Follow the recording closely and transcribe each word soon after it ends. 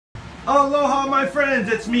Aloha my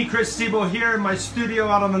friends, it's me Chis Sebo here in my studio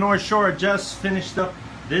out on the North Shore. Just finished up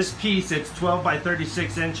this piece. It's 12 by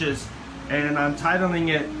 36 inches and I'm titling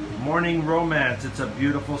it Morning Romance. It's a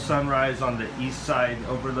beautiful sunrise on the east side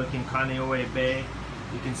overlooking Kaneohe Bay.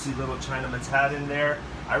 You can see little Chinaman's hat in there.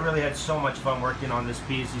 I really had so much fun working on this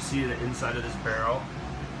piece. You see the inside of this barrel.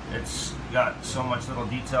 It's got so much little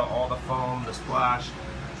detail, all the foam, the splash.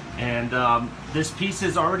 And this piece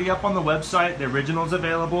is already up on the website. The original is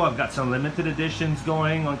available. I've got some limited editions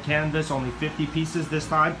going on canvas, only 50 pieces this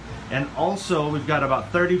time. And also we've got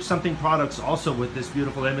about 30 something products also with this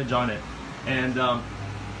beautiful image on it. And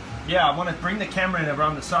yeah, I want to bring the camera in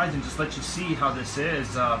around the sides and just let you see how this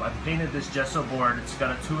is. I've painted this gesso board. It's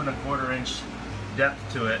got a 2 1/4 inch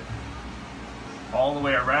depth to it all the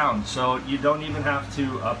way around. So you don't even have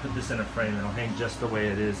to put this in a frame. It'll hang just the way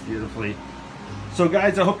it is beautifully. So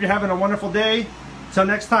guys, I hope you're having a wonderful day. Till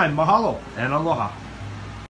next time, mahalo and aloha.